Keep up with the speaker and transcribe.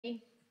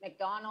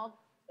McDonald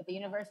with the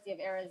University of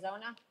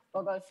Arizona.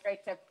 We'll go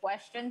straight to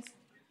questions.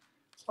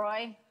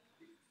 Troy,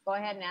 go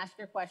ahead and ask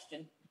your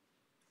question.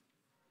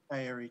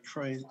 Hi, Ari.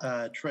 Troy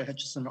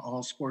Hutchison,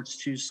 All Sports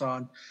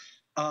Tucson.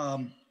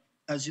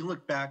 As you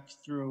look back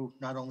through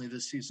not only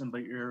this season,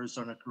 but your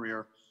Arizona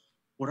career,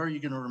 what are you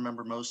going to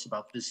remember most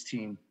about this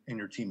team and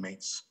your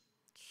teammates?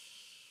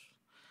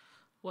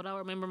 What I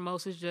remember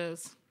most is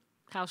just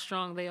how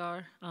strong they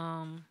are.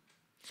 No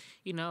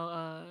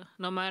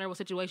matter what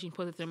situation you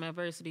put them in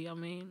adversity, I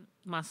mean,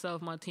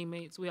 myself, my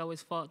teammates, we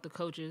always fought the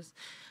coaches.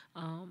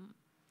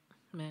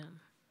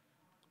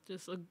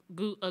 Just a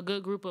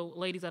good group of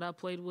ladies that I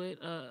played with.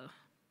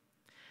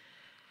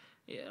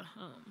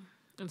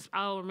 And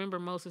I'll remember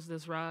most is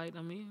this ride.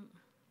 I mean,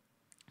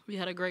 we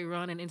had a great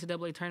run in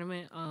NCAA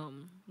tournament.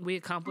 We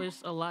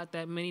accomplished a lot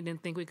that many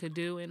didn't think we could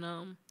do, and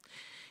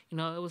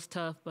it was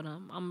tough. But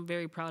I'm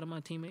very proud of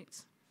my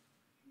teammates.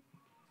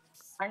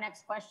 Our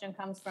next question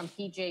comes from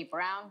PJ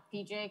Brown.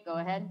 PJ, go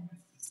ahead.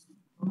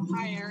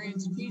 Hi, Ari.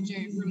 It's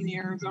PJ from the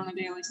Arizona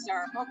Daily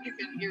Star. Hope you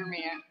can hear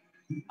me.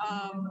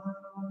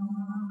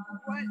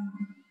 What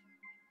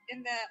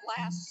in that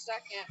last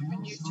second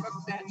when you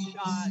took that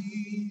shot?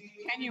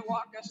 Can you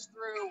walk us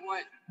through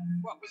what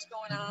was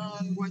going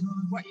on?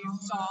 What you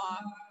saw?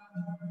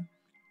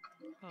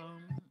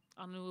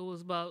 I knew it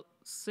was about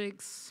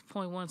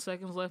 6.1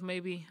 seconds left.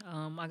 Maybe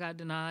I got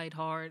denied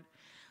hard.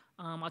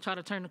 I tried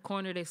to turn the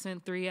corner. They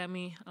sent three at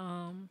me.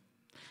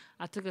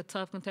 I took a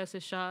tough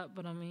contested shot,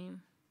 but I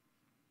mean,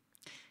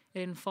 it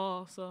didn't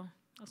fall. So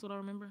that's what I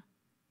remember.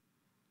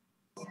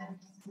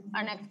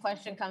 Our next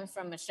question comes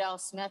from Michelle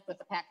Smith with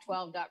the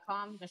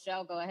Pac12.com.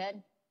 Michelle, go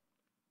ahead.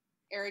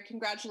 Ari,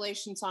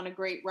 congratulations on a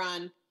great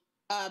run.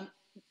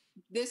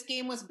 This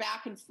game was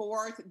back and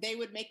forth. They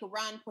would make a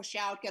run, push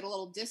out, get a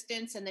little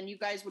distance, and then you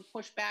guys would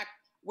push back.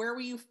 Where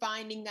were you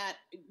finding that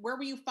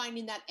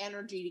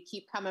energy to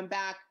keep coming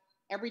back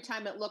every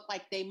time it looked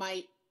like they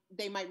might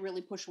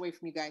really push away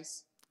from you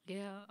guys?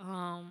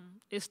 Yeah,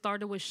 it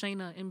started with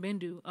Shayna and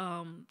Bindu.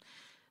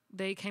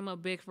 They came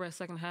up big for a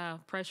second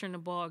half, pressuring the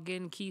ball,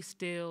 getting key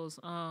steals.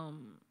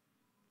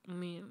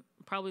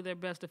 Probably their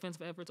best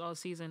defensive efforts all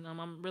season.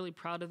 I'm really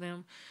proud of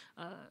them.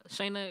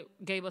 Shayna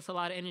gave us a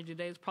lot of energy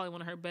today. It's probably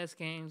one of her best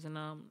games, and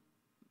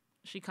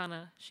she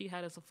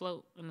had us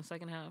afloat in the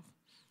second half.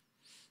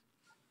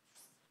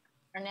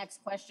 Our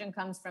next question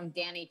comes from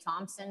Danny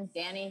Thompson.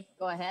 Danny,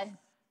 go ahead.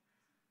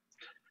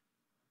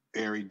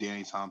 Ari,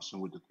 Danny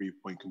Thompson with the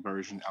three-point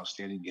conversion.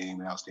 Outstanding game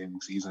and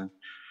outstanding season.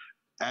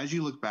 As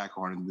you look back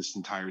on this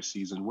entire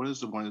season, what are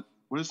some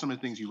of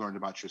the things you learned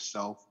about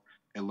yourself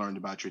and learned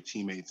about your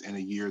teammates in a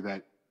year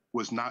that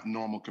was not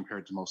normal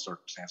compared to most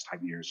circumstance type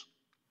years?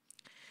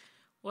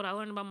 What I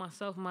learned about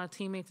myself and my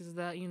teammates is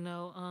that,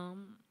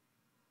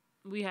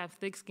 we have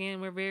thick skin.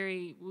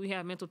 We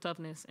have mental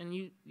toughness,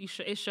 and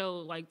it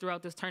showed like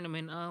throughout this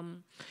tournament.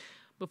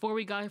 Before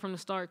we got here from the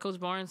start, Coach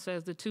Barnes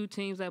says the two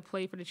teams that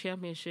play for the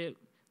championship,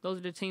 those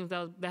are the teams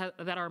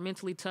that are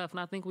mentally tough, and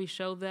I think we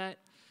showed that.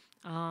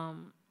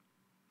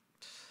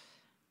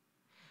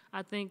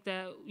 I think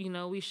that,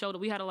 we showed that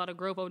we had a lot of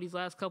growth over these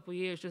last couple of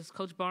years. Just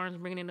Coach Barnes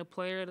bringing in the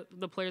players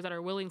that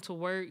are willing to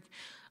work,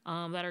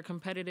 that are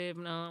competitive,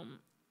 and,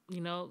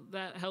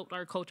 that helped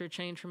our culture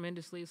change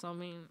tremendously. So,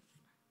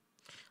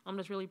 I'm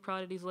just really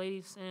proud of these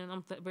ladies, and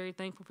I'm very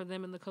thankful for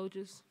them and the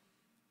coaches.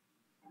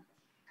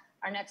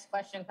 Our next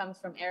question comes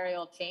from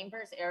Ariel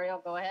Chambers.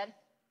 Ariel, go ahead.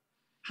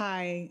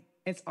 Hi,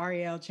 it's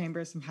Ariel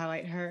Chambers from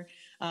Highlight Her.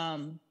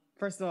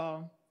 First of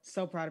all,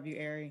 so proud of you,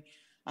 Ari.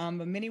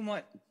 But many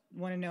want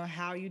to know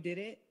how you did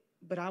it,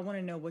 but I want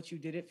to know what you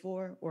did it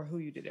for or who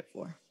you did it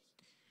for.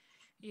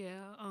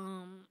 Yeah,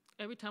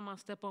 every time I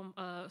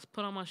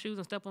put on my shoes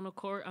and step on the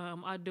court,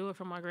 I do it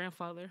for my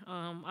grandfather.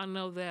 I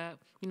know that,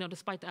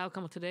 despite the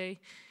outcome of today,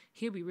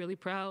 he'll be really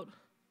proud.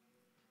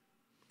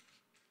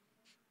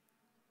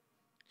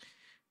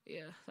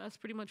 Yeah, that's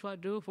pretty much what I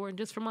do it for. And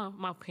just for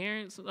my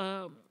parents,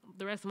 the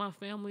rest of my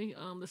family,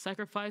 the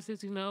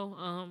sacrifices,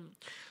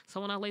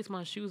 So when I lace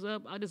my shoes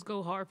up, I just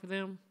go hard for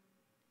them.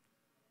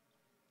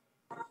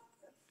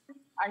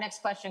 Our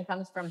next question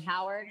comes from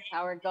Howard.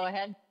 Howard, go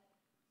ahead.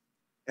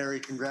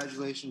 Ari,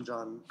 congratulations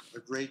on a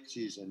great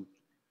season.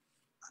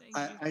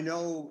 I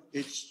know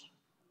it's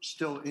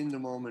still in the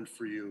moment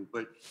for you,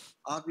 but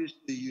obviously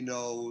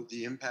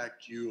the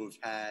impact you have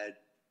had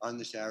on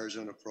this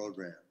Arizona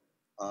program,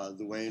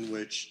 the way in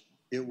which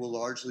it will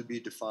largely be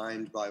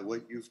defined by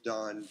what you've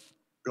done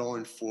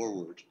going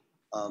forward.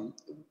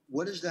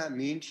 What does that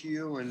mean to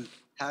you, and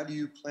how do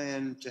you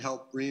plan to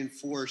help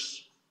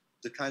reinforce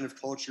the kind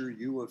of culture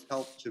you have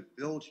helped to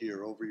build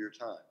here over your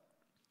time?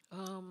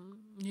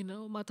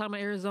 My time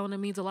in Arizona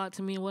means a lot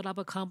to me, and what I've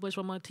accomplished,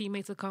 what my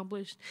teammates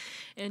accomplished,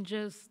 and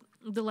just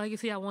the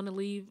legacy I want to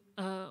leave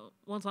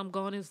once I'm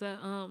gone is that,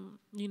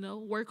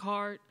 work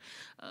hard,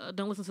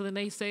 don't listen to the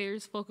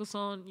naysayers, focus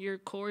on your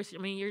course.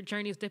 Your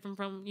journey is different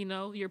from,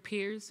 your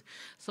peers,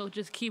 so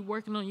just keep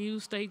working on you,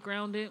 stay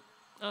grounded,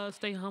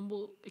 stay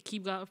humble,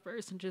 keep God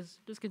first, and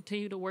just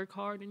continue to work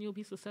hard, and you'll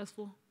be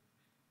successful.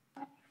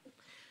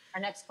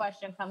 Our next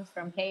question comes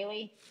from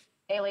Haley.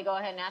 Haley, go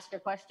ahead and ask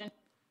your question.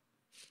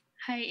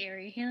 Hi,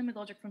 Ari. Haley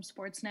McGoldrick from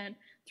Sportsnet.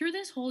 Through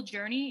this whole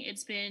journey,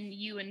 it's been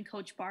you and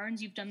Coach Barnes.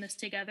 You've done this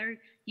together.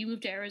 You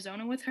moved to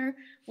Arizona with her.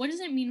 What does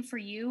it mean for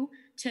you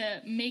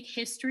to make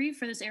history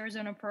for this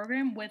Arizona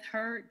program with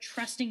her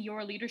trusting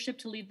your leadership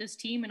to lead this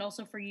team and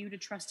also for you to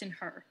trust in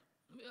her?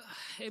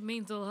 It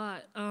means a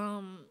lot.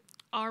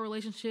 Our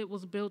relationship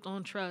was built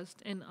on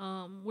trust, and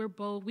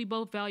we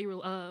both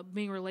value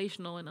being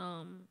relational,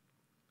 and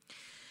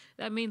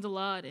that means a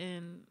lot.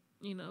 And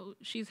you know,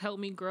 she's helped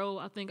me grow.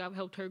 I think I've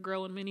helped her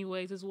grow in many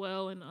ways as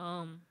well. And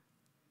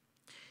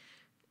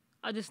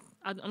I'm just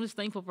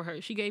thankful for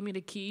her. She gave me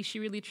the key. She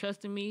really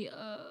trusted me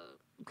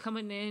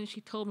coming in.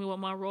 She told me what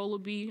my role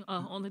would be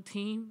on the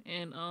team.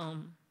 And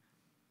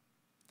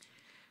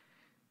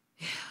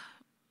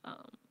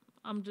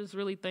I'm just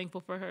really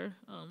thankful for her.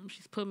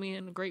 She's put me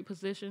in great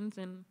positions,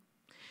 and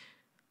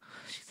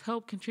she's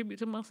helped contribute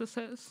to my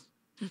success.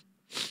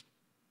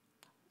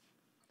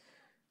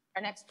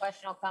 Our next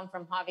question will come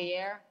from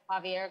Javier.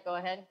 Javier, go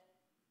ahead.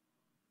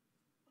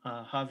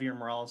 Javier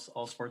Morales,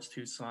 All Sports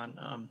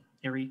Tucson.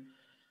 Ari,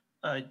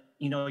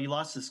 you know, you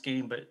lost this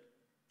game, but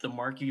the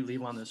mark you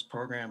leave on this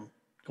program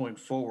going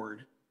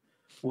forward,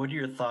 what are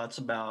your thoughts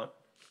about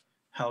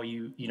how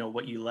you know,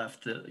 what you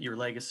left, your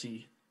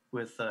legacy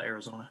with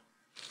Arizona?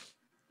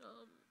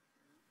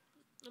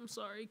 I'm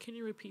sorry. Can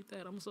you repeat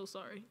that? I'm so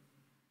sorry.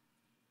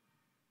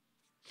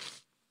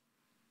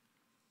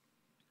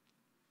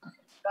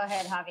 Go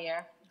ahead,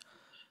 Javier.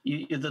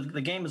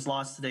 The game is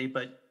lost today,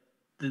 but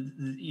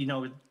you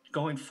know,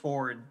 going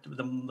forward,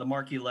 the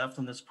mark you left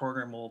on this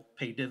program will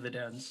pay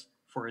dividends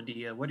for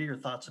Adia. What are your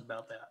thoughts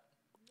about that?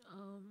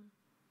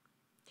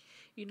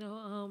 You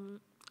know,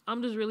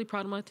 I'm just really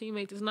proud of my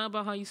teammates. It's not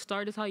about how you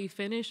start; it's how you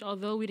finish.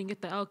 Although we didn't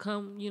get the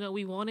outcome, you know,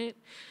 we wanted.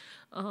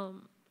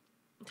 I'm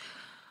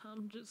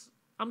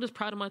just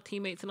proud of my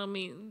teammates, and I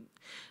mean,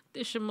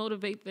 this should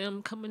motivate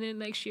them coming in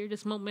next year.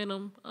 Just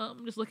momentum.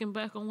 Just looking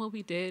back on what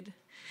we did,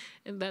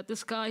 and that the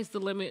sky's the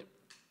limit,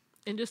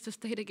 and just to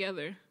stay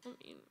together. I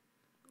mean,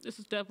 this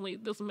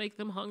will make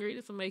them hungry.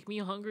 This will make me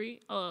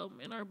hungry.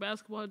 In our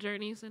basketball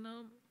journeys, and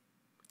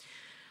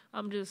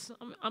I'm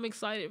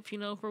excited, you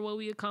know, for what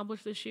we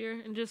accomplished this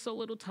year in just so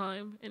little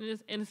time,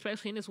 and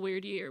especially in this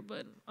weird year.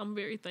 But I'm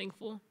very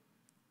thankful.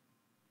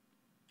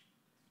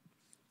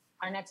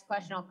 Our next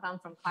question will come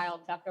from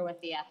Kyle Tucker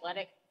with The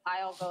Athletic.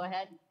 Kyle, go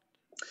ahead.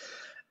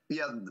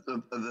 Yeah,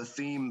 the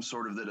theme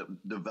sort of that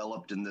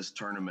developed in this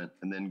tournament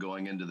and then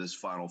going into this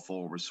Final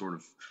Four was sort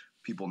of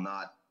people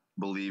not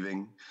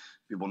believing,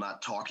 people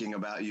not talking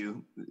about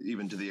you,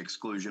 even to the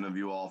exclusion of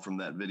you all from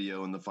that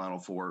video in the Final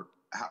Four.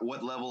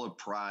 What level of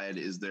pride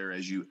is there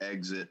as you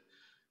exit,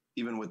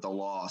 even with the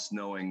loss,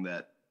 knowing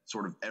that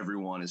sort of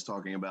everyone is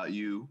talking about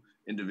you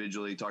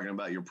individually, talking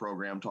about your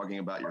program, talking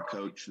about your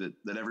coach,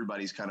 that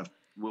everybody's kind of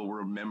will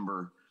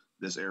remember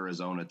this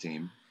Arizona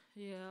team?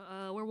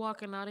 Yeah, we're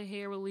walking out of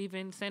here. We're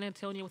leaving San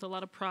Antonio with a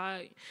lot of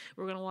pride.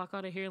 We're going to walk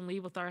out of here and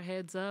leave with our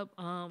heads up,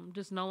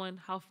 just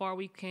knowing how far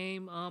we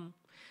came,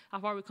 how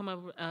far we come up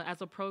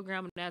as a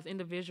program and as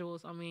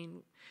individuals. I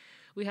mean,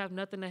 we have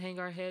nothing to hang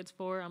our heads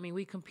for. I mean,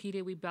 we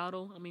competed, we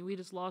battled. I mean, we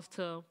just lost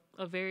to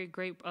a very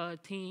great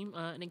team,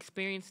 an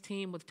experienced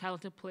team with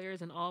talented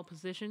players in all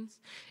positions,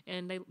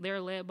 and they're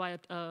led by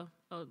a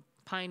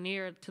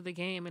pioneer to the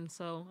game. And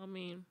so, I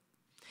mean,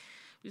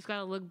 we just got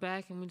to look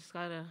back, and we just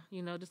got to,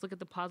 you know, just look at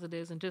the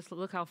positives and just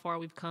look how far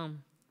we've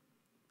come.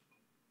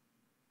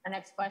 Our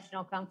next question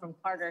will come from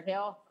Carter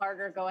Hill.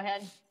 Carter, go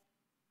ahead.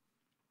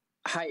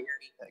 Hi,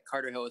 Ari.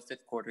 Carter Hill with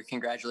Fifth Quarter.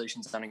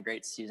 Congratulations on a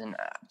great season.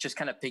 Just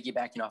kind of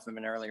piggybacking off of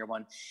an earlier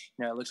one,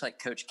 you know, it looks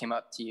like Coach came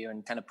up to you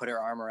and kind of put her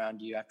arm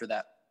around you after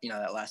that, you know,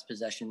 that last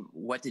possession.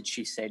 What did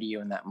she say to you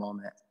in that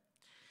moment?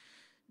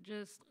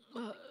 Just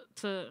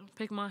to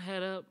pick my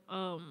head up,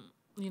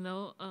 you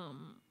know,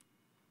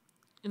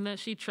 and that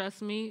she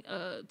trusts me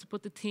to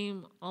put the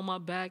team on my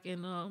back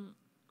and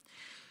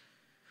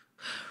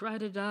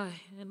ride or die.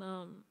 And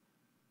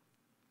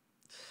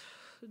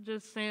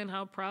just saying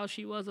how proud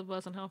she was of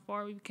us and how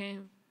far we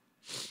came.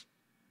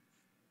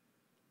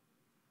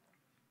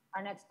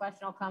 Our next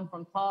question will come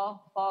from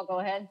Paul. Paul, go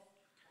ahead.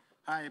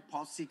 Hi,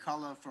 Paul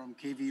Cicala from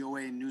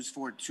KVOA News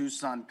 4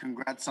 Tucson.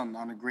 Congrats on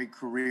a great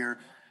career,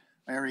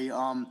 Ari.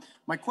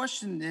 My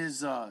question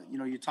is, you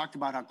know, you talked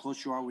about how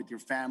close you are with your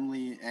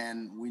family,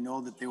 and we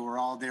know that they were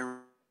all there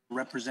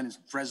representing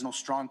Fresno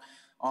strong.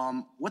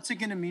 What's it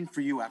going to mean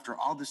for you after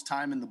all this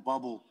time in the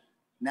bubble,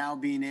 now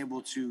being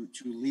able to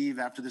leave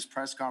after this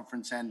press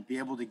conference and be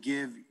able to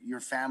give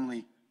your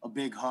family a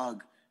big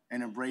hug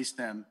and embrace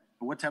them?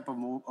 What type of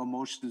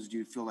emotions do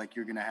you feel like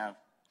you're going to have?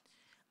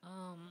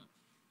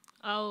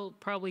 I'll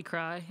probably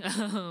cry.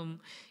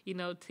 You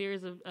know,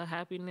 tears of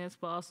happiness,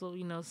 but also,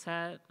 you know,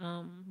 sad,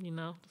 you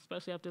know,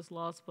 especially after this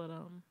loss. But,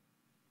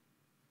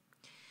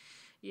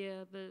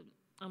 yeah,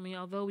 I mean,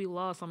 although we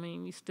lost, I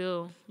mean, we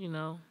still, you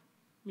know,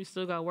 we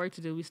still got work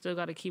to do. We still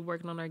got to keep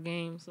working on our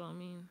game. So, I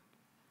mean,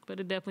 but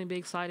it'd definitely be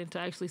exciting to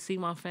actually see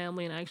my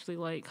family and actually,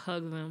 like,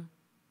 hug them.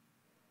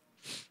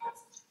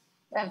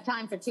 We have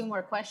time for 2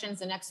 more questions.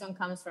 The next one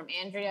comes from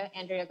Andrea.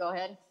 Andrea, go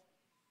ahead.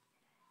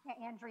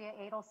 Yeah, Andrea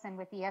Adelson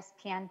with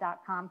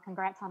ESPN.com.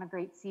 Congrats on a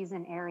great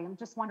season, Ari. I'm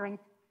just wondering,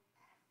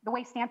 the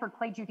way Stanford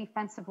played you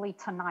defensively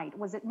tonight,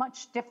 was it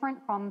much different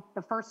from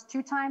the first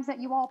 2 times that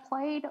you all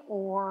played,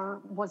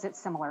 or was it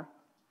similar?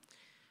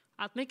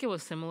 I think it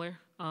was similar.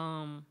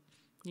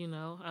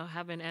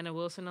 Having Anna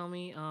Wilson on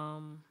me,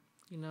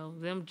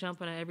 them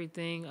jumping at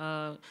everything,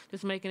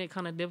 just making it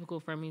kind of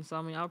difficult for me. So,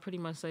 I would pretty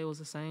much say it was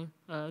the same,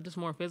 just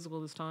more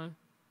physical this time.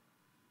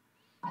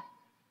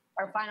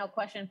 Our final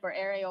question for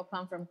Ari will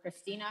come from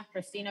Christina.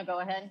 Christina,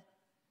 go ahead.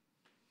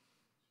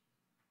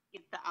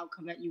 Get the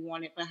outcome that you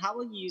wanted, but how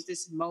will you use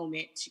this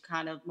moment to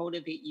kind of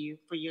motivate you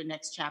for your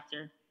next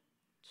chapter?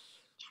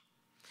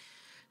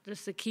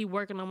 Just to keep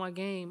working on my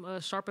game,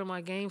 sharpen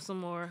my game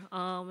some more,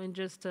 and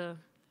just to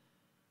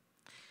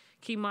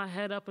keep my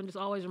head up and just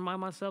always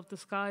remind myself the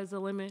sky's the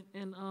limit,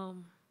 and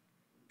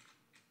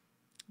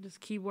just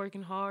keep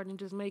working hard and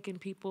just making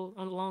people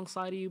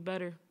alongside of you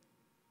better.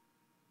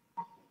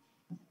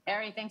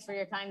 Ari, thanks for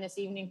your time this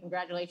evening.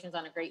 Congratulations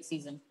on a great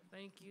season.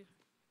 Thank you.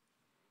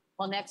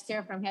 We'll next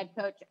hear from head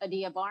coach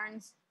Adia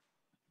Barnes.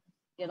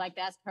 If you'd like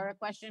to ask her a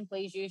question,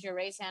 please use your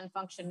raise hand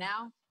function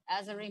now.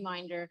 As a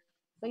reminder,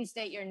 please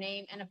state your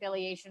name and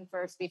affiliation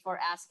first before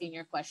asking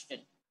your question.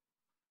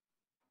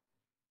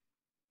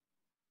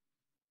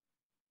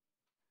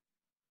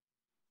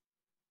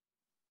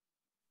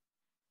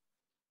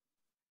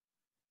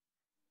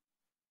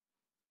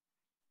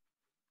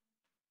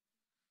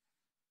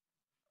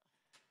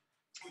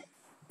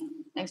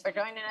 Thanks for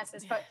joining us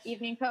this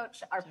evening,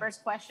 Coach. Our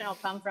first question will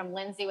come from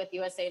Lindsay with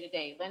USA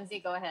Today. Lindsay,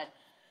 go ahead.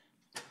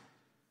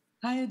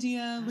 Hi,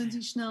 Adia.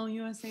 Lindsay Schnell,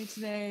 USA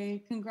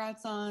Today.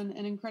 Congrats on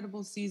an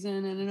incredible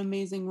season and an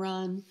amazing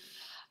run.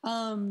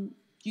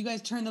 You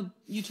guys turned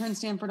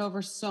Stanford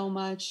over so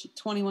much,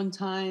 21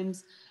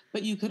 times,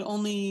 but you could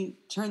only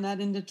turn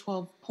that into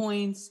 12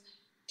 points.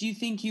 Do you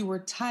think you were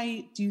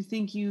tight? Do you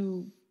think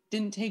you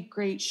didn't take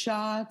great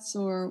shots,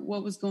 or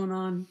what was going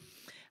on?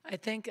 I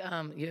think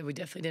we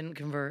definitely didn't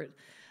convert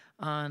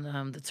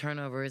on the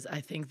turnovers. I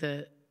think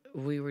that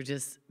we were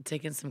just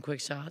taking some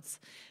quick shots.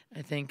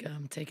 I think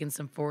taking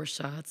some forced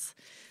shots,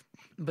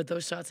 but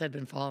those shots had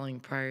been falling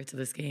prior to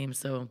this game.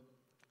 So,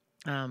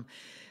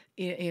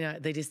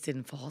 they just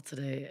didn't fall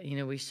today.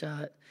 We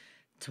shot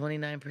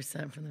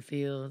 29% from the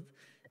field,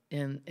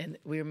 and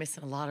we were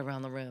missing a lot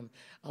around the rim,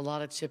 a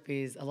lot of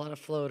chippies, a lot of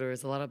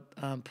floaters, a lot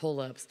of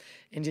pull-ups,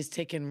 and just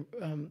taking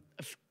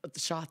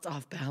shots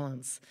off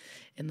balance.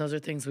 And those are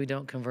things we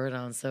don't convert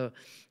on. So,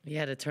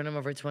 to turn them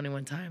over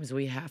 21 times,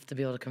 we have to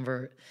be able to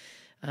convert.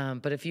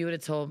 But if you would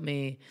have told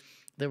me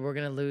that we're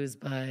going to lose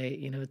by,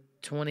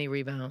 20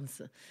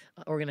 rebounds,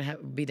 or we're going to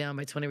be down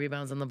by 20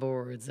 rebounds on the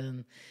boards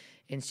and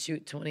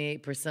shoot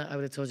 28%, I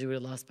would have told you we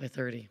would have lost by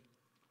 30.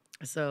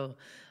 So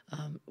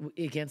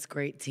against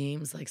great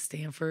teams like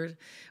Stanford,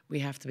 we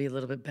have to be a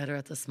little bit better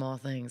at the small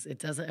things. It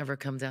doesn't ever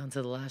come down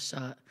to the last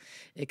shot.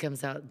 It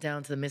comes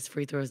down to the missed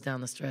free throws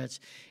down the stretch.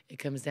 It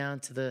comes down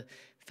to the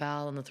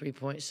foul and the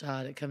three-point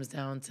shot. It comes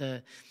down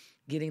to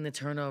getting the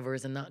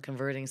turnovers and not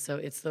converting. So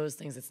it's those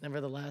things. It's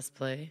never the last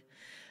play.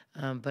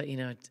 But,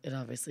 it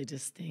obviously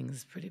just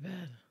stings pretty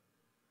bad.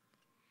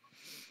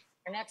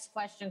 Our next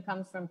question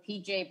comes from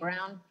PJ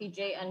Brown.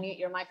 PJ, unmute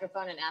your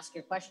microphone and ask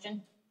your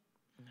question.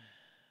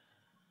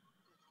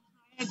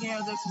 Hey,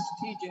 Dale, this is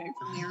TJ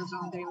from the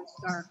Arizona Daily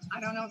Star. I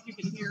don't know if you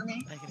can hear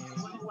me. I can hear you.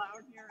 It's a little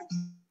loud here. It's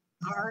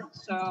hard,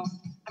 so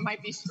I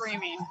might be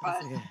screaming,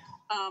 but Okay.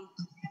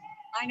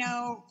 I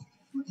know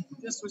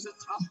this was a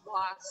tough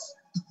loss,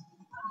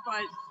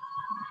 but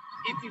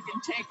if you can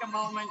take a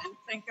moment and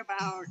think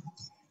about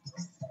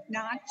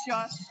not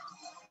just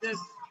this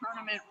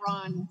tournament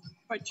run,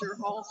 but your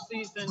whole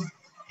season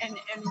and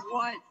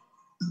what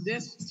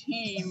this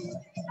team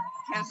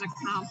has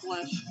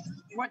accomplished.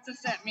 What does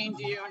that mean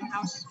to you, and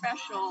how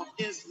special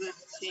is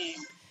this team?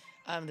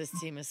 This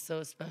team is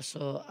so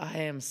special. I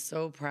am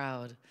so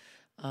proud.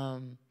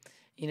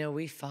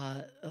 We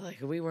fought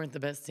like we weren't the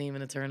best team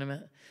in the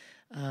tournament.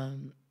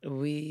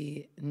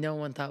 No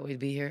one thought we'd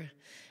be here.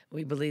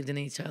 We believed in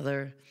each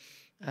other.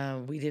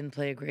 We didn't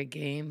play a great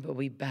game, but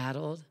we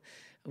battled.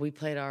 We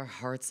played our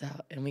hearts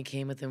out, and we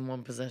came within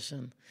one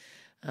possession.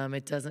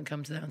 It doesn't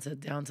come down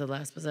to the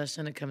last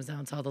possession. It comes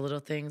down to all the little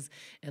things,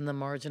 and the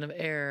margin of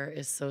error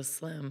is so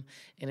slim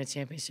in a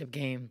championship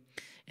game.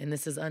 And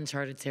this is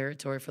uncharted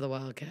territory for the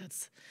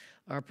Wildcats.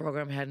 Our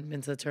program hadn't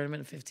been to the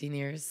tournament in 15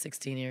 years,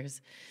 16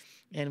 years,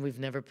 and we've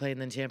never played in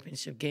the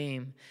championship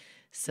game.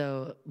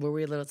 So were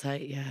we a little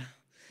tight?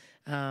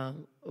 Yeah.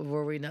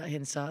 Were we not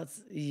hitting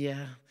shots?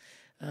 Yeah.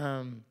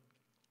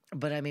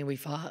 But, we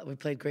fought. We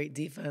played great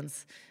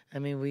defense.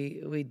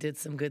 We did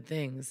some good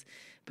things.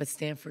 But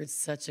Stanford's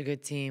such a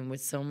good team with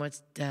so much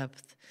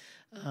depth,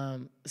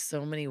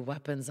 so many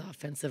weapons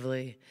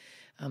offensively.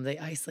 They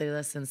isolated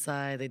us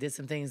inside. They did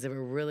some things that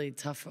were really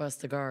tough for us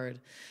to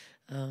guard.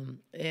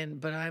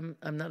 But I'm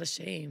not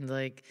ashamed.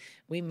 Like,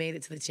 we made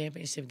it to the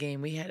championship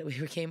game. We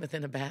came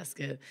within a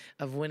basket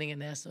of winning a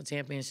national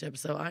championship.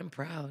 So I'm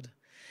proud.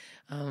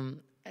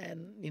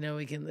 you know,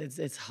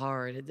 it's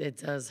hard. It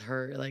does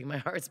hurt. Like, my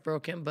heart's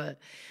broken, but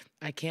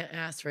I can't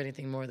ask for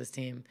anything more of this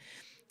team.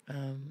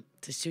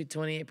 To shoot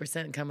 28%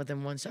 and come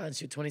within one shot and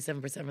shoot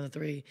 27% from the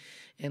three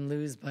and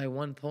lose by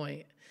 1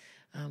 point.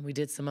 We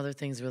did some other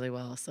things really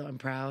well, so I'm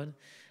proud.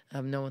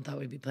 No one thought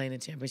we'd be playing a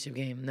championship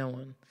game. No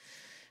one.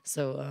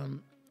 So,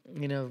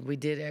 you know, they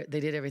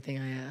did everything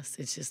I asked.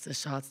 It's just the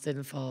shots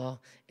didn't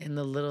fall and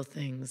the little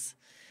things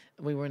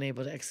we weren't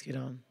able to execute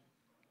on.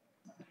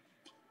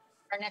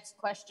 Our next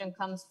question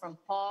comes from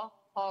Paul.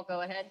 Paul,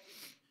 go ahead.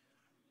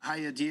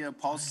 Hi, Adia.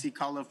 Paul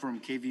Cicala from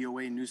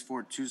KVOA News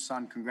 4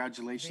 Tucson.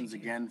 Congratulations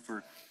again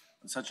for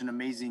such an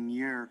amazing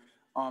year.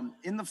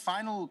 In the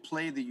final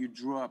play that you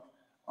drew up,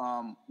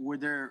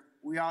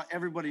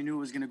 everybody knew it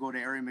was going to go to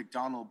Ari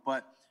McDonald,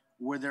 but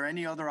were there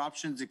any other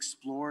options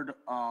explored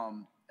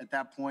at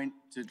that point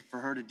for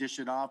her to dish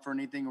it off or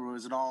anything, or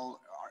was it all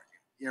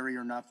Ari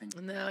or nothing?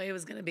 No, it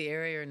was going to be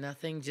Ari or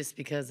nothing, just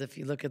because if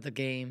you look at the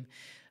game,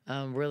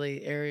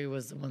 really Ari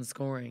was the one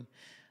scoring.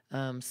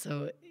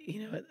 So,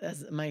 you know,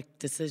 as my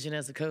decision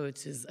as a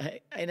coach is,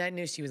 I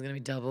knew she was going to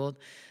be doubled,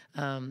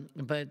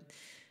 but,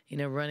 you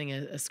know, running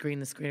a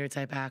screen-to-screener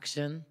type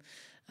action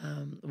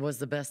was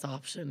the best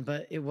option.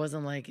 But it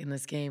wasn't like in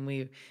this game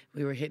we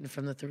were hitting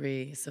from the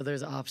three, so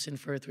there's an option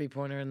for a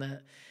three-pointer in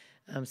that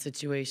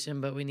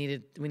situation, but we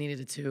needed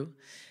a two.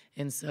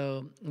 And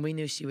so we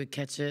knew she would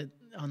catch it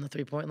on the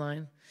three-point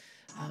line.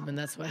 And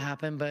that's what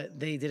happened, but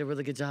they did a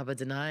really good job of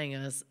denying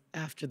us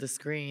after the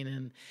screen,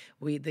 and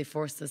they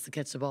forced us to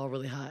catch the ball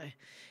really high.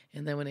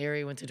 And then when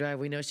Ari went to drive,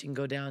 we know she can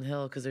go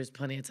downhill because there's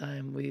plenty of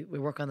time. We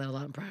work on that a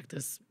lot in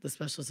practice, the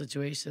special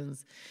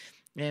situations,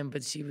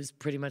 but she was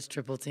pretty much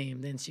triple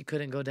teamed, and she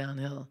couldn't go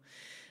downhill.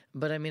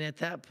 But I mean, at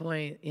that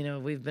point, you know,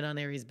 we've been on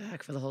Ari's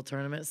back for the whole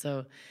tournament,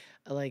 so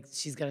like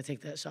she's got to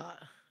take that shot.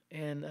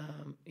 And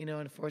you know,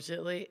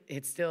 unfortunately,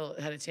 it still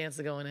had a chance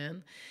of going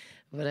in,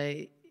 but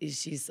I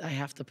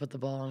have to put the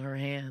ball in her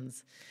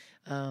hands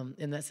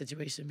in that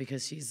situation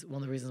because she's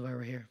one of the reasons why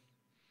we're here.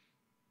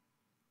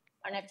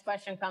 Our next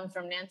question comes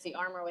from Nancy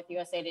Armour with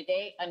USA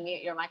Today.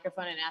 Unmute your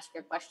microphone and ask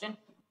your question.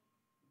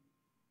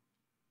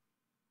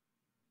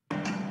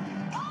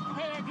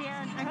 Hey,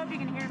 Adia. I hope you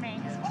can hear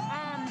me.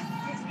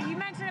 You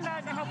mentioned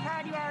about how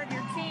proud you are of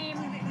your team.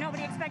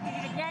 Nobody expected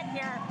you to get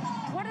here.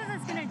 What is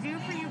this going to do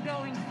for you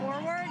going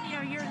forward? You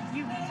know,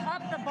 you've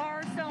upped the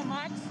bar so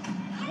much.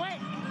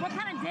 What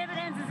kind of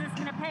dividends is this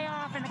going to pay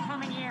off in the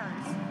coming years?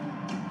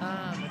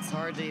 It's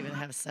hard to even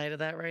have sight of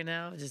that right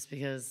now, just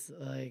because,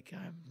 like,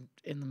 I'm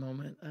in the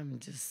moment. I'm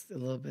just a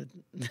little bit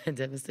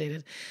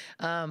devastated.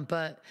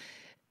 But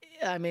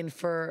I mean,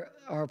 for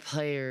our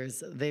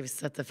players, they've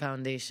set the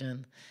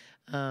foundation.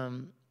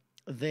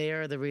 They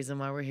are the reason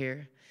why we're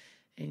here.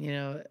 And, you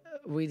know,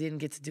 we didn't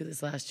get to do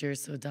this last year.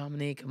 So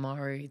Dominique,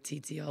 Amari,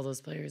 TT, all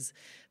those players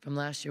from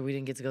last year, we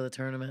didn't get to go to the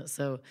tournament.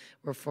 So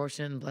we're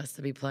fortunate and blessed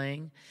to be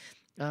playing.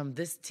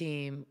 This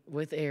team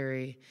with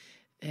Ari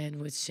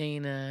and with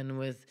Shayna and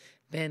with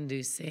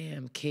Bendu,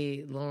 Sam,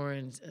 Kate,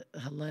 Lauren,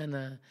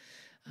 Helena,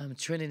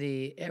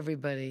 Trinity,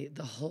 everybody,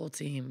 the whole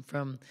team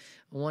from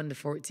 1 to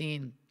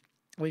 14,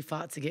 we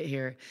fought to get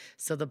here.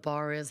 So the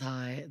bar is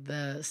high.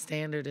 The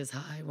standard is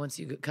high once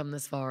you come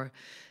this far.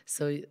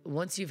 So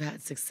once you've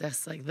had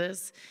success like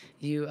this,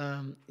 you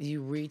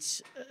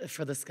reach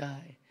for the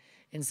sky.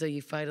 And so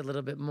you fight a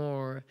little bit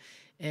more.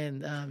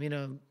 And, you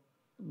know,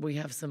 we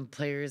have some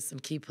players, some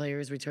key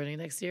players returning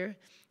next year.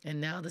 And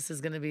now this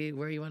is going to be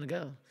where you want to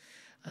go.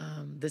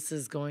 This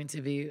is going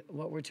to be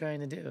what we're trying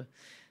to do.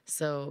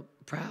 So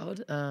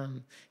proud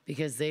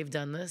because they've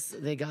done this.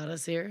 They got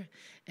us here.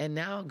 And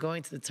now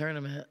going to the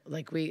tournament,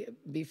 like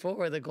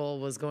before the goal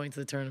was going to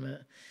the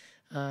tournament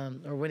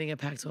or winning a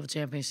Pac-12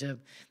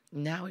 championship.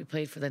 Now we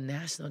played for the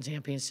national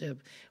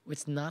championship,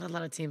 which not a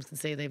lot of teams can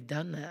say they've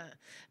done that.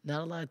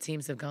 Not a lot of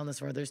teams have gone this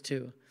far. There's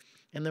two.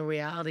 And the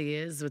reality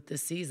is with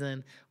this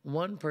season,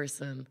 one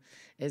person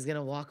is going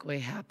to walk away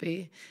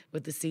happy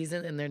with the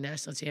season and they're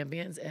national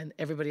champions, and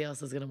everybody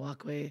else is going to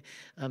walk away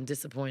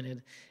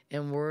disappointed.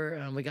 And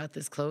we got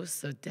this close,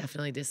 so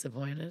definitely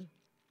disappointed.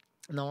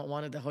 No one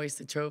wanted to hoist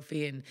the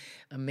trophy and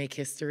make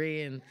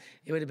history, and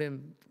it would have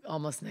been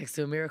almost next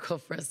to a miracle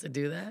for us to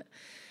do that.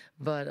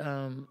 But,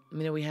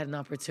 you know, we had an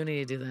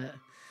opportunity to do that.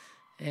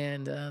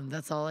 And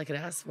that's all I could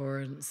ask for.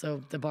 And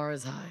so the bar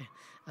is high.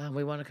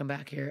 We want to come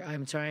back here.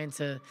 I'm trying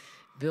to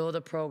build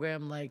a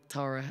program like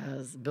Tara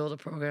has, build a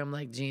program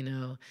like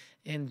Gino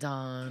and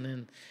Don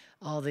and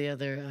all the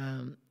other,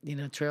 you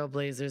know,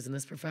 trailblazers in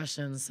this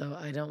profession. So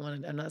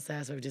I'm not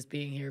satisfied with just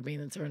being here, being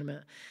in the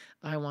tournament.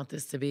 I want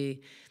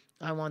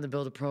to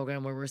build a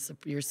program where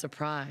you're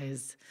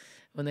surprised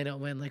when they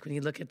don't win. Like when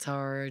you look at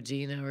Tara or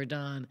Gino or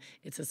Don,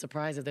 it's a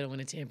surprise if they don't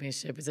win a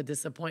championship. It's a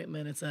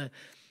disappointment. It's a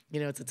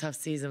tough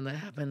season when that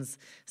happens.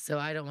 So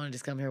I don't want to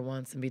just come here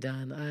once and be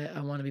done. I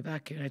want to be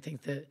back here. And I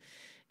think that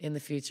in the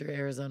future,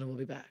 Arizona will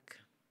be back.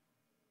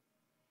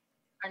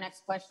 Our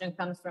next question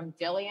comes from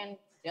Jillian.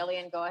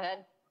 Jillian, go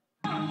ahead.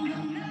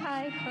 Hi,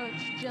 Hi,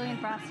 Coach. Jillian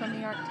Frost from New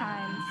York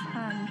Times.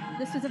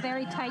 This was a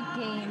very tight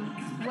game.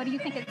 What do you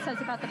think it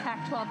says about the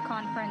Pac-12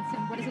 conference,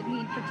 and what does it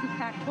mean for two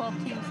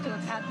Pac-12 teams to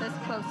have had this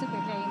close of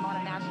a game on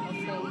a national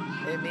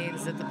stage? It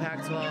means that the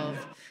Pac-12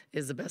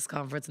 is the best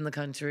conference in the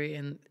country,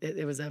 and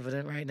it was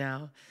evident right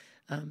now.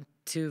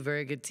 Two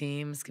very good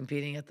teams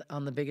competing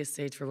on the biggest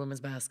stage for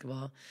women's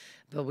basketball.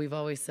 But we've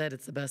always said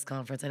it's the best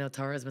conference. I know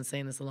Tara's been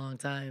saying this a long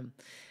time.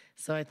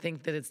 So I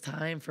think that it's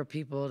time for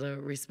people to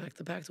respect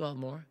the Pac-12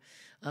 more.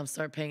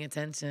 Start paying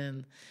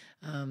attention,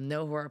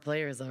 know who our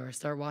players are,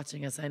 start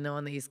watching us. I know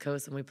on the East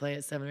Coast when we play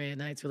at 7 or 8 at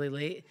night, it's really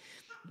late.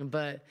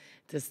 But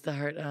to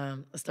start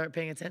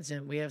paying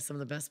attention. We have some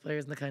of the best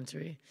players in the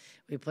country.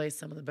 We play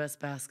some of the best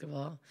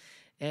basketball.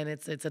 And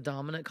it's a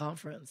dominant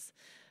conference.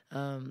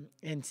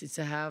 And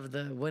to have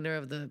the winner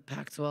of the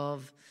Pac-12,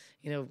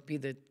 be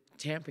the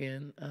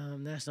champion,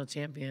 national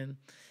champion,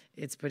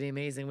 it's pretty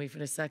amazing. We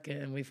finished second,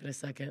 and we finished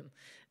second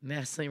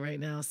nationally right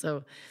now.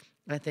 So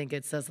I think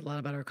it says a lot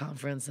about our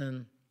conference,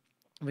 and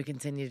we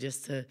continue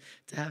just to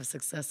have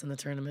success in the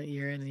tournament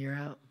year in and year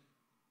out.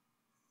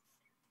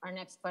 Our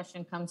next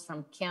question comes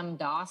from Kim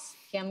Doss.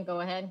 Kim,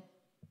 go ahead.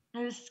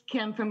 This is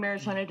Kim from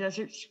Arizona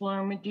Desert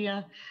Explorer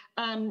Media.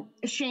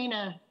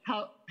 Shayna,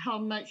 how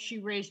much she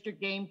raised her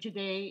game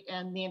today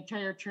and the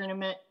entire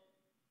tournament,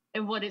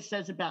 and what it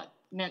says about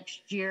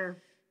next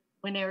year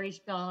when Ari's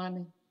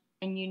gone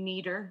and you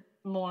need her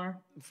more.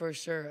 For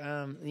sure.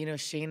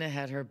 Shayna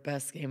had her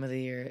best game of the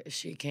year.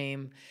 She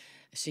came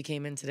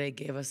in today,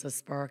 gave us a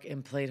spark,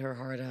 and played her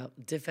heart out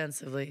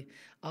defensively,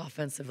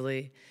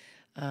 offensively.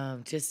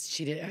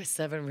 She did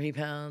 7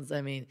 rebounds.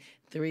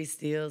 3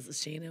 steals.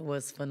 Shayna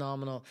was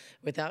phenomenal.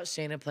 Without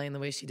Shayna playing the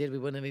way she did, we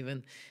wouldn't have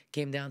even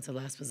came down to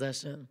last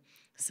possession.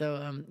 So,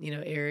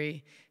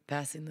 Ari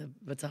passing the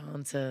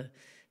baton to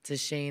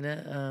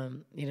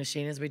Shayna.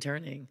 Shayna's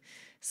returning.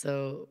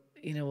 So,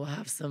 we'll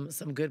have some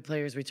good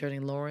players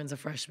returning. Lauren's a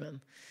freshman.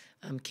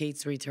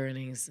 Kate's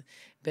returning.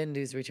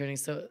 Bendu's returning.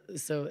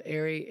 So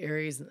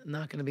Ari's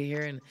not going to be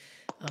here, and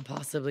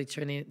possibly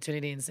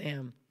Trinity and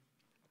Sam.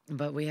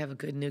 But we have a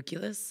good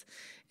nucleus,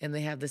 and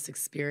they have this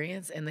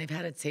experience, and they've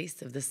had a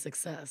taste of this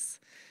success.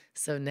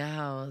 So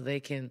now they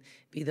can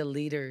be the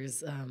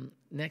leaders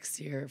next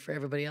year for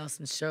everybody else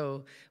and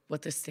show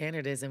what the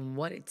standard is and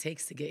what it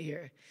takes to get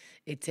here.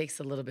 It takes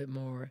a little bit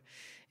more.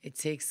 It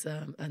takes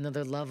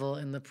another level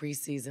in the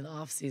preseason,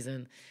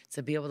 off-season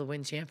to be able to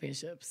win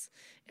championships.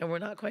 And we're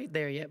not quite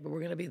there yet, but we're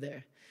going to be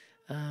there.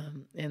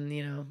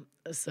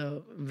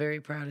 So I'm very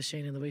proud of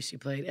Shayna, the way she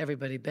played.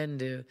 Everybody,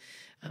 Bendu.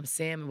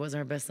 Sam, it wasn't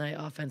her best night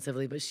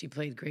offensively, but she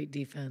played great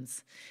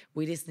defense.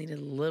 We just needed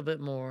a little bit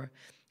more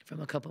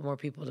from a couple more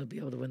people to be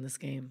able to win this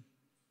game.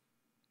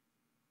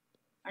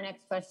 Our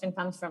next question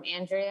comes from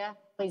Andrea.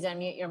 Please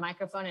unmute your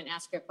microphone and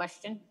ask your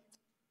question.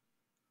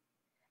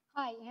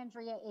 Hi,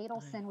 Andrea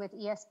Adelson with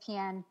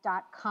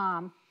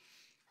ESPN.com.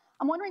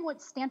 I'm wondering what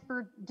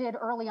Stanford did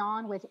early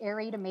on with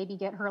Ari to maybe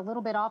get her a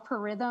little bit off her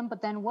rhythm,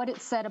 but then what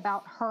it said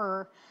about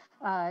her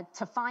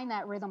to find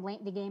that rhythm late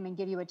in the game and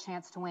give you a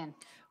chance to win.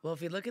 Well,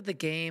 if you look at the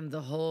game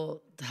the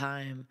whole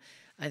time,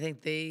 I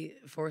think they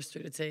forced her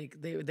to take,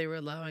 they were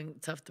allowing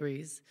tough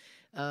threes.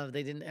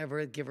 They didn't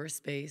ever give her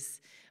space.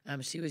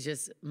 She was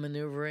just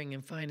maneuvering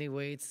and finding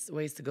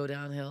ways to go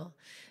downhill,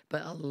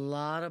 but a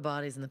lot of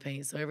bodies in the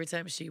paint. So every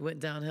time she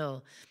went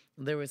downhill,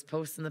 there was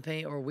posts in the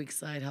paint or weak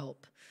side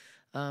help.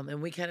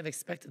 And we kind of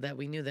expected that.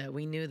 We knew that.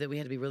 We knew that we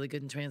had to be really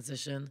good in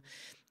transition.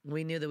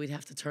 We knew that we'd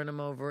have to turn them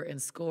over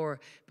and score,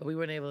 but we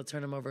weren't able to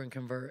turn them over and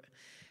convert.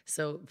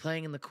 So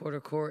playing in the quarter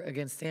court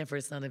against Stanford,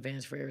 it's not an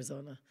advantage for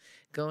Arizona.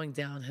 Going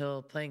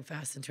downhill, playing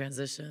fast in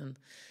transition,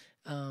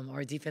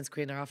 our defense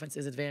creating our offense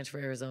is an advantage for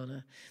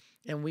Arizona.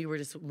 And we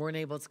weren't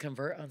able to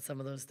convert on some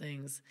of those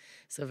things.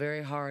 So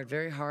very hard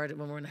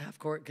when we're in the half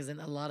court, because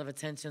then a lot of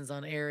attention's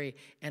on Ari,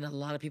 and a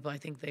lot of people, I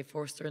think they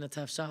forced her into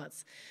tough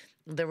shots.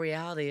 The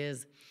reality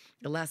is,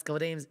 the last couple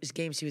of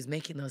games, she was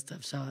making those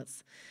tough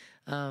shots.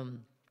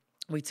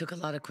 We took a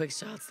lot of quick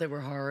shots that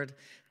were hard,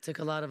 took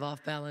a lot of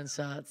off-balance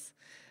shots,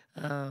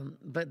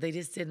 but they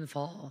just didn't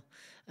fall.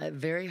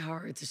 Very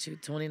hard to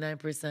shoot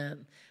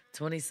 29%,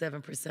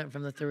 27%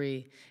 from the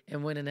 3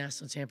 and win a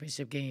national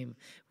championship game.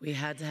 We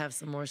had to have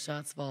some more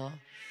shots fall,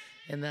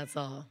 and that's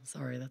all.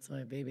 Sorry, that's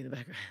my baby in the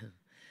background.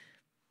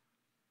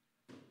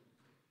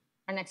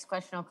 Our next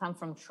question will come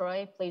from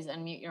Troy. Please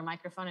unmute your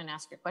microphone and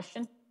ask your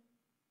question.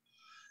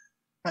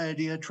 Hi,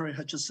 Adia. Troy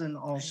Hutchison,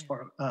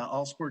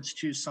 All Sports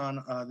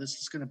Tucson. This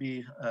is going to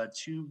be a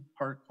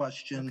 2-part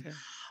question.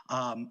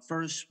 Okay.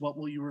 First, what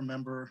will you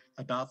remember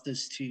about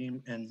this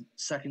team? And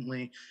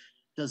secondly,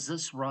 does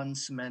this run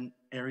cement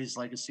Ari's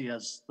legacy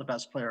as the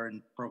best player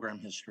in program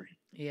history?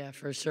 Yeah,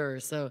 for sure.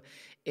 So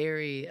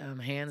Ari,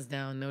 hands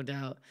down, no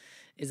doubt,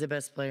 is the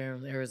best player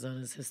in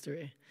Arizona's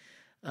history.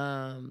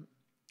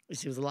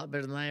 She was a lot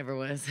better than I ever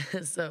was.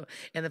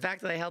 And the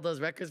fact that I held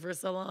those records for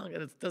so long,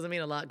 it doesn't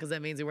mean a lot, because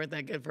that means we weren't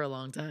that good for a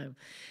long time.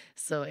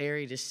 So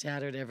Ari just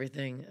shattered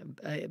everything.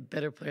 A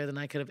better player than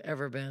I could have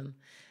ever been.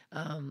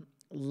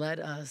 Led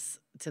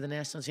us to the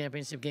national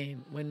championship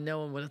game when no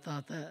one would have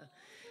thought that.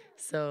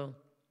 So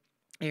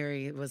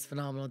Ari was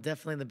phenomenal.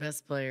 Definitely the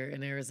best player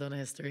in Arizona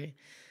history.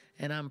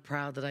 And I'm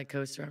proud that I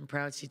coached her. I'm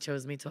proud she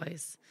chose me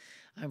twice.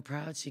 I'm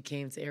proud she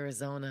came to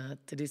Arizona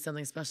to do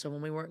something special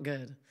when we weren't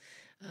good.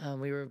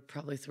 We were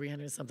probably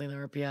 300 something in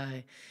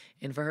RPI.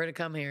 And for her to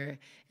come here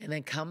and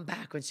then come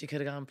back when she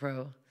could have gone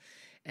pro,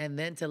 and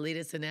then to lead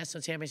us to the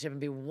national championship and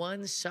be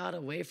one shot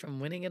away from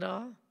winning it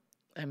all,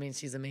 I mean,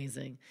 she's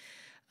amazing.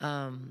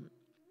 What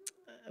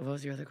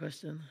was your other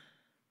question?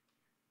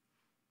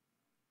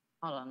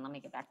 Hold on, let me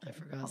get back to it. I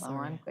forgot, Hold on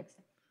sorry. one quick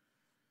second.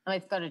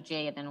 Let's go to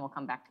Jay and then we'll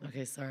come back to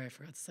Okay, sorry, I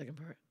forgot the second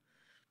part.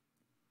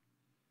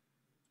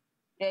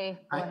 Jay,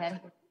 go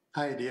ahead.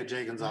 Hi, Adia.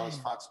 Jay Gonzalez,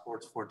 Fox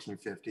Sports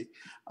 1450.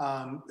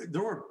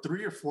 There were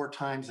 3 or 4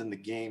 times in the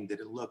game that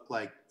it looked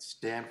like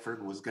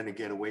Stanford was going to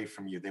get away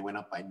from you. They went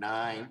up by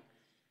 9.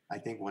 I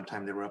think one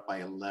time they were up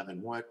by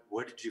 11.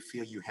 What did you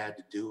feel you had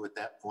to do at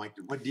that point?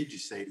 What did you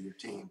say to your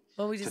team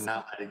to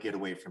not let it get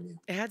away from you?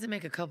 I had to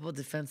make a couple of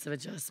defensive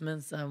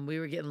adjustments. We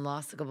were getting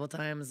lost a couple of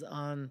times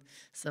on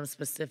some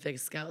specific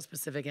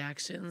scout-specific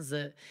actions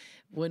that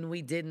when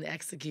we didn't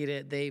execute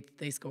it,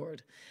 they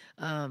scored.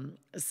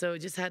 So it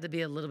just had to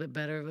be a little bit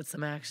better with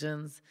some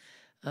actions.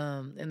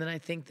 And then I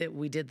think that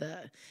we did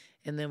that.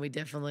 And then we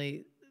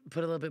definitely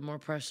put a little bit more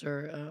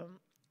pressure,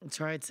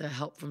 tried to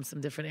help from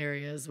some different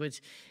areas,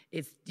 which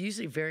it's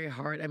usually very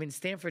hard. I mean,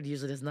 Stanford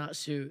usually does not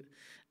shoot,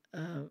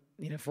 4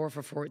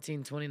 for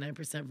 14,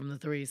 29% from the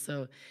 3.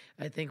 So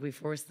I think we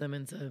forced them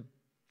into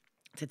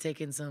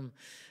taking some,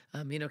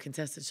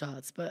 contested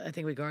shots. But I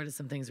think we guarded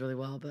some things really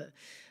well. But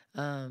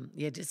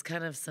just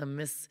kind of some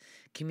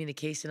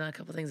miscommunication on a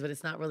couple things, but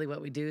it's not really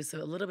what we do.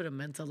 So a little bit of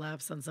mental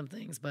lapse on some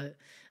things, but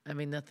I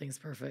mean, nothing's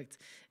perfect.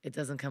 It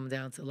doesn't come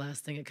down to the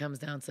last thing. It comes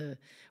down to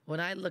when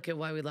I look at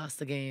why we lost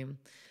the game,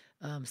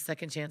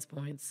 second chance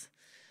points,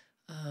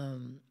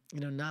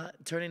 not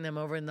turning them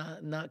over,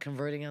 not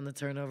converting on the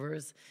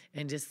turnovers,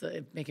 and just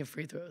making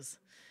free throws.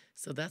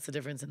 So that's the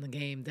difference in the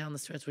game. Down the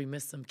stretch, we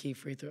missed some key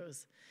free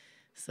throws.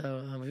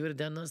 So if we would have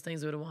done those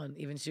things, we would have won,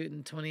 even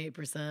shooting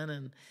 28%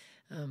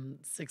 and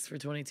 6 for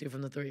 22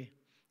 from the 3.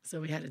 So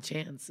we had a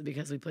chance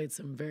because we played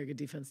some very good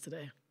defense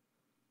today.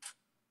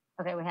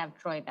 Okay, we have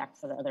Troy back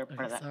for the other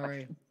part of that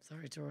question.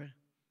 Sorry, Troy.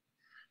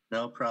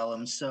 No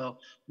problem. So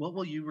what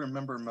will you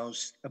remember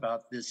most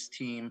about this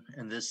team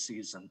and this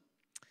season?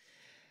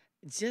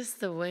 Just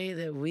the way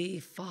that we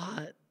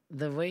fought,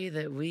 the way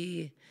that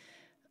we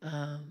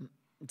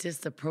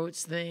just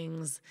approached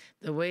things,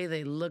 the way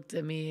they looked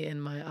at me in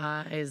my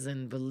eyes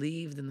and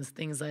believed in the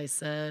things I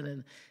said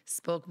and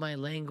spoke my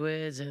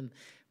language and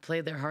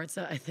played their hearts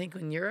out. I think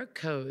when you're a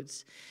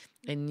coach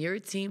and your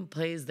team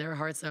plays their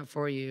hearts out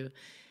for you,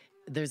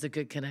 there's a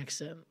good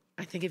connection.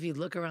 I think if you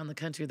look around the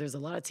country, there's a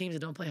lot of teams that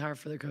don't play hard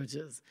for their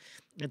coaches,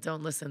 that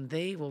don't listen.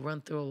 They will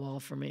run through a wall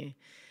for me.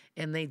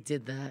 And they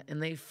did that,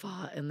 and they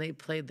fought, and they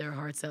played their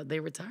hearts out. They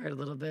retired a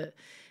little bit,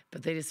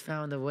 but they just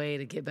found a way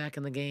to get back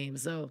in the game.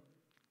 So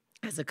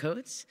as a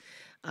coach,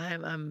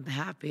 I'm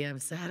happy. I'm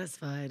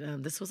satisfied.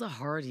 This was a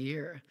hard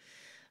year.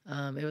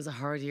 It was a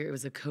hard year. It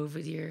was a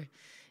COVID year.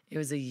 It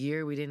was a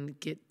year we didn't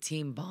get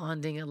team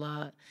bonding a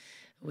lot.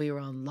 We were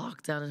on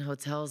lockdown in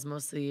hotels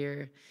most of the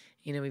year.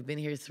 We've been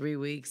here 3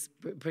 weeks,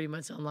 pretty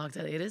much on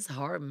lockdown. It is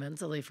hard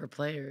mentally for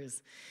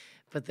players,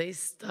 but they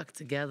stuck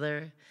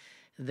together.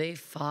 They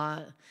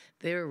fought.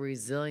 They were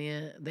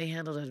resilient. They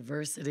handled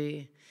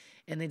adversity,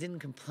 and they didn't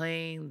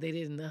complain. They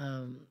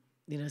didn't,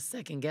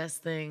 second guess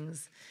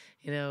things.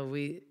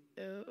 We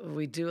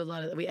do a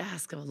lot of. We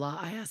ask of a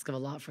lot. I ask of a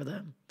lot for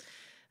them,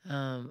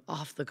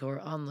 off the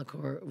court, on the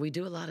court. We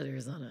do a lot at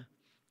Arizona,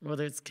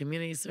 whether it's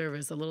community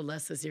service, a little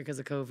less this year because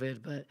of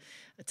COVID, but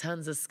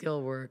tons of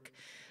skill work.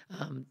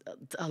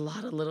 A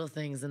lot of little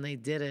things, and they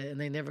did it, and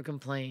they never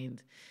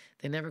complained.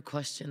 They never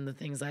questioned the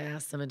things I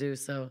asked them to do.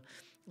 So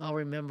I'll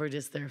remember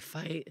just their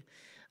fight.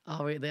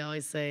 They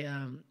always say,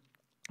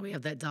 we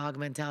have that dog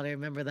mentality. I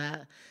remember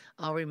that.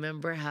 I'll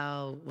remember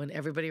how when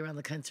everybody around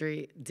the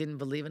country didn't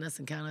believe in us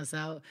and count us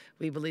out,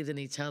 we believed in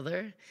each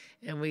other,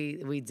 and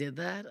we did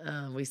that.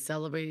 We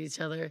celebrated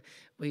each other.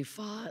 We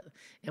fought,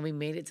 and we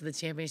made it to the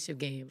championship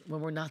game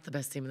when we're not the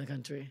best team in the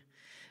country.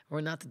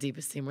 We're not the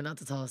deepest team. We're not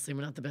the tallest team.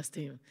 We're not the best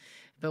team.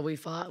 But we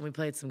fought, and we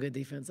played some good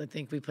defense. I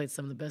think we played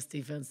some of the best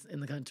defense in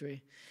the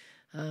country.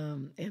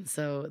 And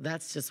so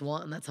that's just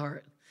want, and that's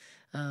heart.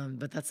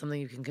 But that's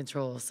something you can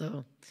control.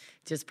 So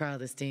just proud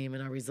of this team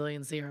and our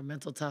resiliency, our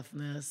mental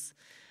toughness,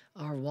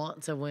 our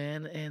want to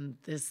win, and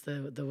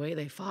the way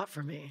they fought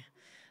for me.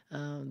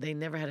 They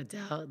never had a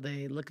doubt.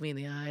 They look me in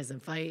the eyes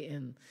and fight,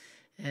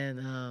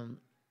 I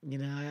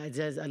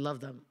love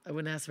them. I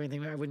wouldn't ask for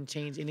anything. I wouldn't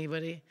change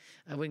anybody.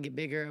 I wouldn't get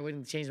bigger. I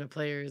wouldn't change my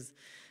players.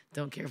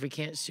 Don't care if we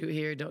can't shoot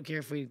here. Don't care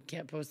if we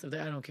can't post up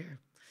there. I don't care,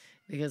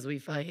 because we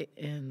fight,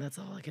 and that's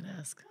all I can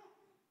ask.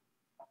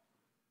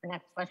 The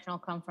next question will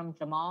come from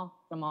Jamal.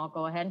 Jamal,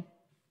 go ahead.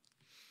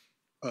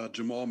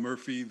 Jamal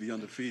Murphy, the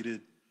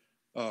undefeated.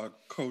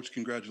 Coach,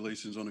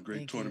 congratulations on a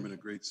great tournament, a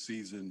great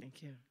season.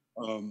 Thank you.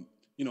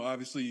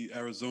 Obviously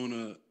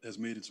Arizona has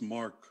made its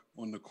mark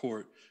on the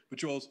court,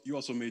 but you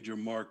also made your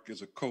mark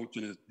as a coach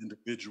and as an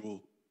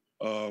individual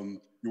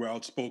You were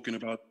outspoken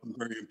about some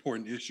very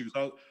important issues.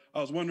 I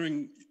was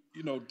wondering,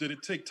 did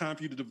it take time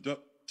for you to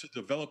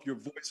develop your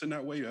voice in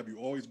that way? Have you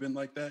always been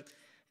like that?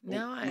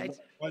 No,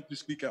 why did you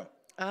speak out?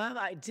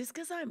 Just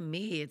because I'm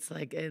me, it's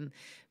like, and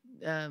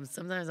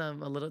sometimes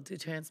I'm a little too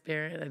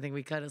transparent. I think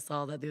we kind of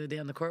saw that the other day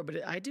on the court, but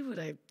I do what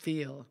I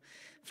feel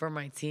for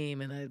my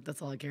team, and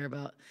that's all I care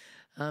about.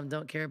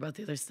 Don't care about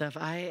the other stuff.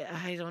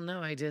 I don't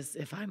know.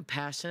 If I'm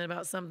passionate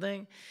about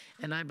something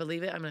and I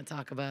believe it, I'm going to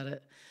talk about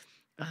it.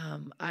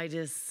 I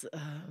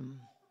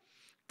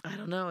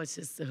don't know. It's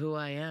just who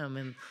I am.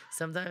 And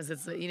sometimes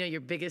it's,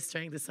 your biggest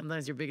strength is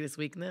sometimes your biggest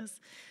weakness.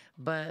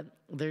 But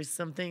there's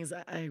some things,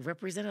 I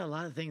represented a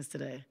lot of things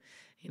today.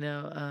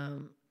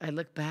 I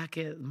look back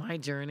at my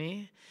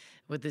journey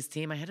with this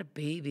team. I had a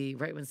baby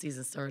right when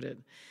season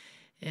started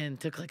and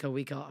took like a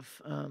week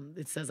off.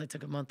 It says I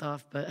took a month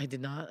off, but I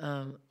did not.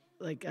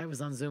 I was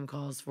on Zoom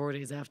calls 4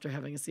 days after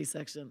having a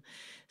C-section.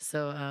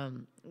 So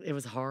it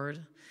was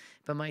hard.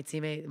 But my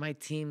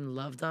team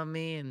loved on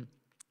me, and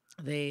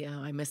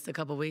I missed a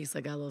couple weeks.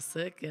 I got a little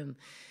sick, and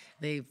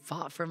they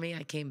fought for me.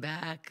 I came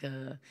back.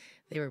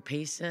 They were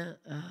patient.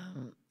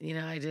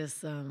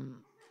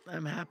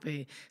 I'm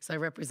happy. So I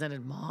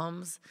represented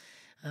moms.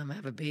 I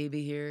have a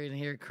baby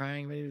here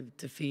crying, ready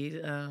to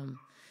feed.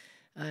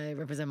 I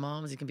represent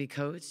moms. You can be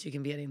coached. You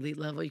can be at an elite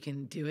level. You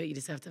can do it. You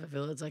just have to have a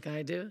village like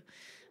I do.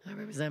 I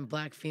represent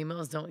Black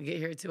females. Don't get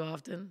here too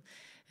often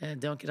and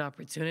don't get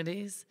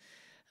opportunities.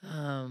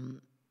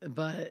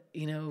 But,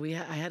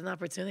 I had an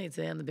opportunity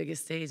today on the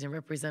biggest stage and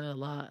represented a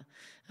lot.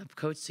 I've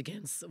coached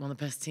against one of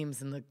the best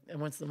teams and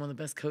one of the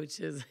best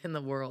coaches in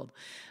the world,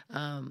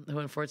 who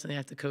unfortunately I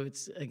have to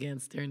coach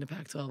against during the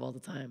Pac-12 all the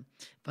time,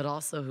 but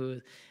also who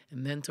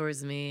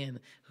mentors me and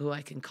who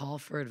I can call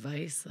for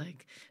advice,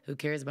 like who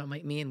cares about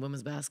me and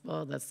women's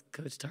basketball. That's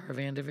Coach Tara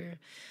Vanderveer.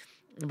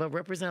 But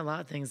represent a lot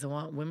of things. I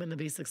want women to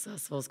be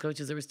successful as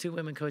coaches. There was 2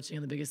 women coaching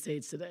on the biggest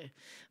stage today,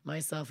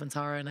 myself and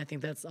Tara, and I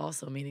think that's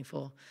also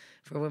meaningful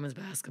for women's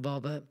basketball.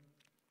 But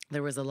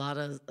there was a lot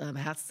of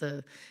hats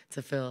to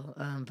fill.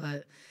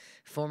 But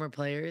former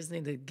players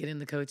need to get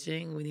into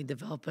coaching. We need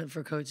development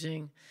for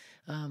coaching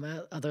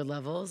at other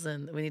levels,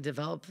 and we need to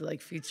develop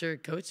future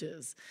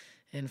coaches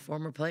and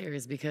former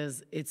players,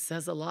 because it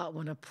says a lot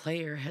when a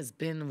player has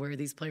been where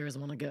these players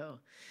want to go.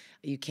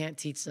 You can't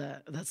teach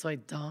that. That's why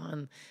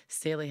Dawn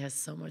Staley has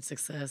so much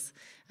success.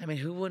 I mean,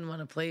 who wouldn't want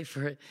to play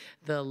for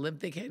the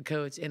Olympic head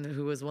coach and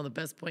who was one of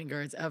the best point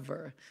guards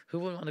ever? Who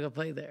wouldn't want to go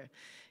play there?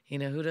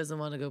 Who doesn't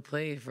want to go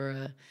play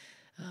for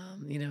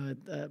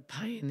a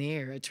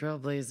pioneer, a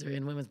trailblazer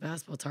in women's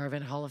basketball, Tara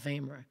Vanderveer, Hall of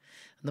Famer,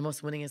 the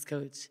most winningest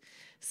coach.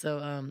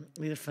 So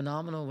these are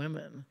phenomenal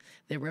women.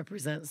 They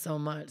represent so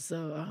much.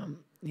 So,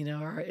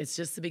 it's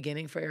just the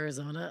beginning for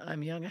Arizona.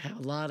 I'm young. I have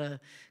a lot of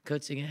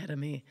coaching ahead of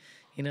me.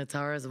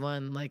 Tara's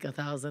won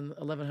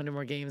 1,100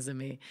 more games than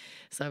me.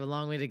 So I have a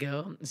long way to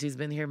go. She's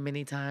been here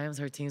many times.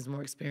 Her team's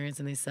more experienced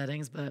in these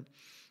settings, but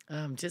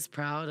I'm just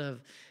proud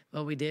of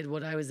what we did,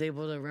 what I was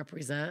able to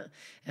represent.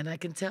 And I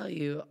can tell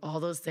you all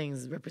those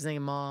things, representing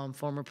a mom,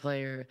 former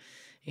player,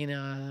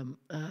 a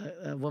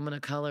woman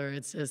of color.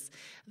 It's just,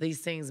 these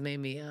things made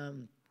me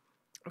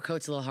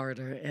coach a little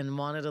harder and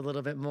wanted a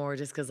little bit more,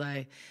 just because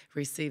I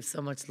received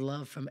so much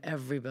love from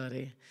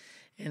everybody.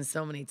 And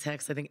so many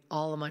texts. I think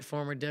all of my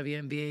former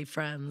WNBA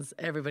friends,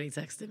 everybody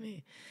texted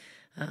me.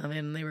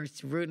 And they were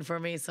rooting for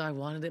me, so I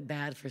wanted it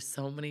bad for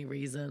so many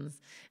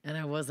reasons. And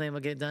I wasn't able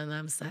to get it done, and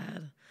I'm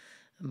sad.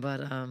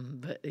 But We're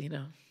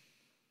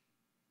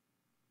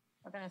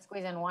going to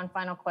squeeze in one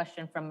final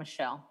question from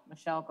Michelle.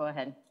 Michelle, go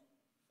ahead.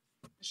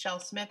 Michelle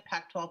Smith,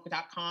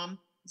 Pac12.com.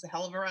 It's a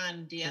hell of a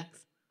run, Dia.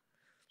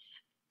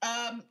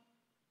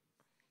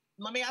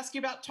 Let me ask you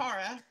about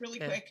Tara really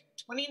quick.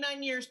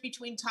 29 years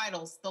between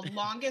titles, the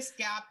longest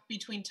gap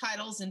between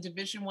titles in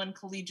Division I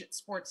collegiate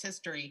sports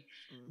history.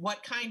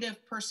 What kind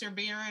of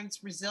perseverance,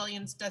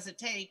 resilience does it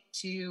take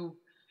to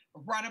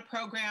run a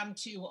program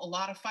to a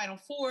lot of Final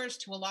Fours,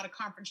 to a lot of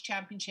conference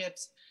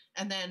championships,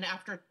 and then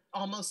after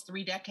almost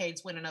 3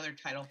 decades, win another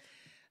title?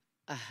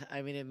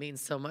 It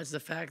means so much. The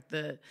fact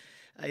that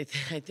I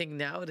think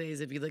nowadays,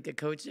 if you look at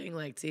coaching,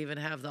 to even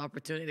have the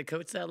opportunity to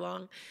coach that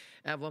long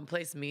at one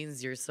place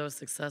means you're so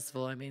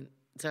successful.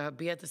 To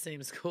be at the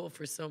same school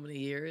for so many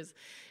years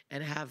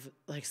and have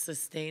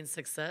sustained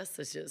success,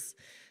 it just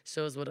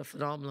shows what a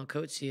phenomenal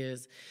coach she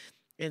is.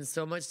 And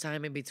so much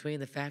time in between,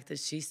 the fact that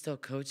she's still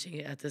coaching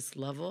at this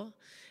level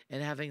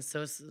and having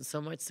so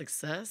much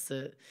success,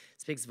 it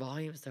speaks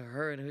volumes to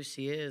her and who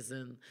she is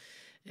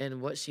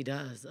and what she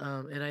does.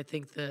 And I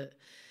think that,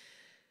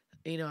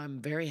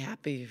 I'm very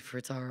happy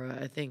for Tara.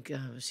 I think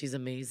she's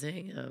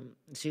amazing.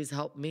 She's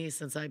helped me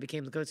since I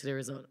became the coach at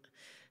Arizona.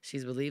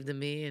 She's believed in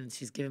me, and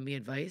she's given me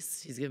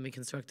advice. She's given me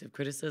constructive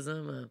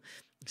criticism.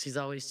 She's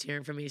always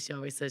cheering for me. She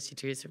always says she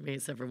cheers for me,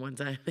 except for one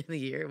time in the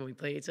year when we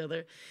play each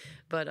other.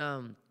 But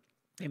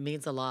it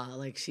means a lot.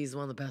 She's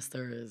one of the best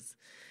there is.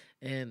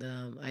 And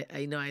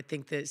I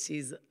think that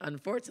she's,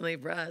 unfortunately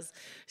for us,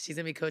 she's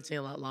going to be coaching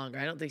a lot longer.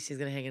 I don't think she's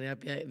going to hang it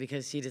up yet,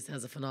 because she just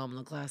has a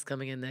phenomenal class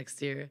coming in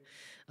next year,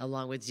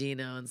 along with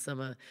Gino and some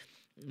of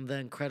the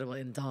incredible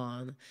and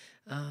Dawn.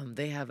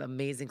 They have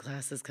amazing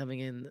classes coming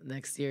in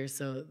next year,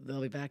 so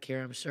they'll be back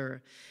here, I'm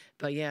sure.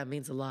 But yeah, it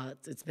means a lot.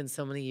 It's been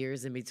so many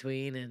years in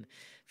between, and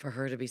for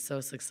her to be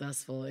so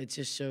successful, it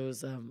just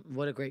shows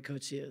what a great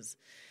coach she is.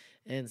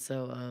 And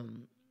so,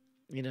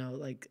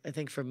 like, I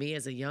think for me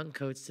as a young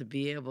coach to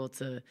be able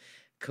to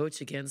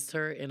coach against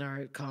her in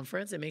our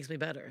conference, it makes me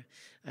better.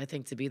 I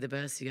think to be the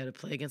best, you got to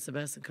play against the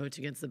best and coach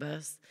against the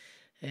best.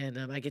 And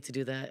I get to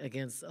do that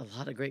against a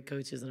lot of great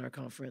coaches in our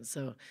conference.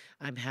 So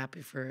I'm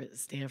happy for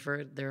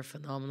Stanford. They're a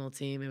phenomenal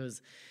team. It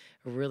was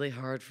really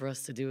hard for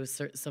us to do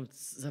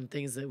some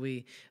things that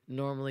we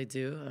normally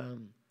do.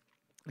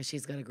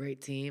 She's got a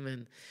great team,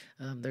 and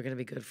they're going to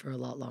be good for a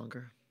lot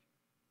longer.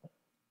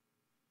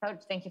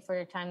 Coach, thank you for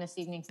your time this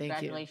evening.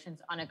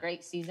 Congratulations on a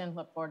great season.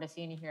 Look forward to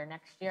seeing you here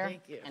next year.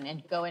 Thank you.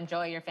 And go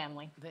enjoy your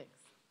family. Thanks.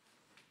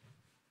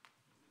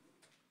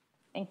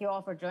 Thank you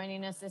all for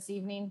joining us this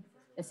evening.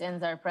 This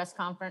ends our press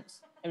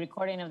conference. A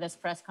recording of this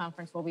press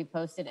conference will be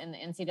posted in the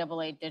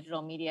NCAA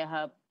Digital Media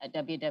Hub at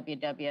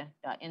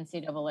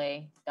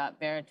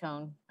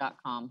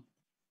www.ncaa.veritone.com.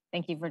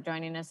 Thank you for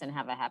joining us and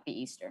have a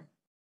happy Easter.